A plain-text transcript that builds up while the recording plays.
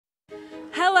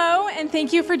and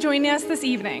thank you for joining us this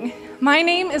evening. My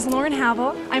name is Lauren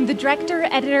Havel. I'm the director,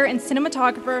 editor, and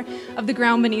cinematographer of The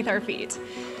Ground Beneath Our Feet.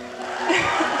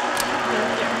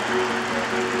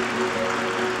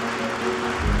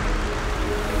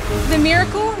 The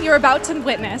miracle you're about to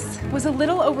witness was a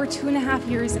little over 2.5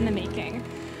 years in the making.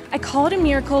 I call it a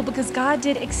miracle because God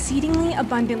did exceedingly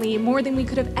abundantly more than we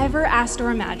could have ever asked or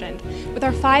imagined with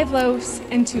our 5 loaves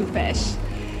and 2 fish.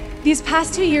 These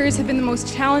past 2 years have been the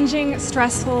most challenging,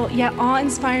 stressful, yet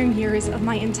awe-inspiring years of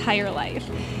my entire life.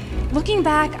 Looking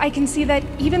back, I can see that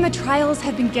even the trials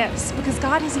have been gifts because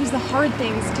God has used the hard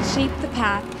things to shape the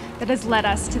path that has led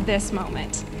us to this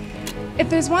moment. If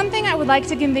there's one thing I would like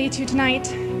to convey to you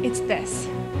tonight, it's this.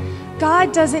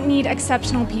 God doesn't need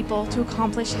exceptional people to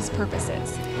accomplish his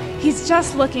purposes. He's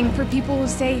just looking for people who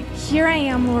say, "Here I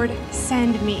am, Lord,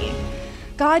 send me."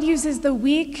 God uses the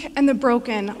weak and the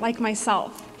broken like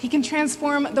myself. He can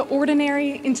transform the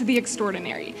ordinary into the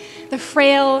extraordinary, the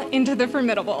frail into the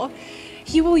formidable.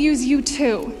 He will use you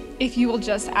too, if you will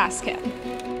just ask him.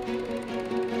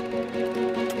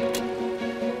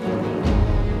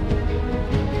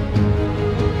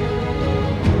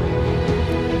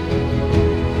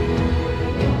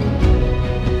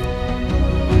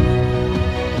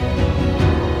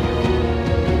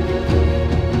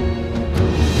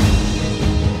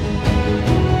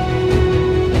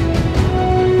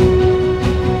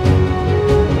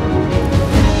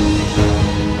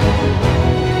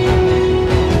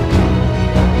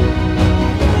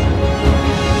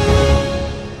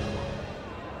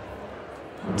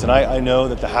 Tonight, I know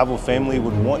that the Havel family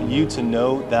would want you to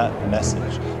know that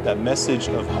message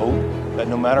of hope, that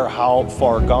no matter how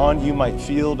far gone you might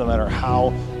feel, no matter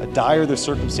how dire the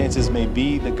circumstances may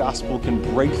be, the gospel can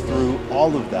break through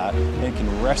all of that and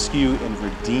can rescue and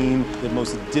redeem the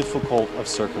most difficult of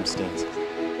circumstances.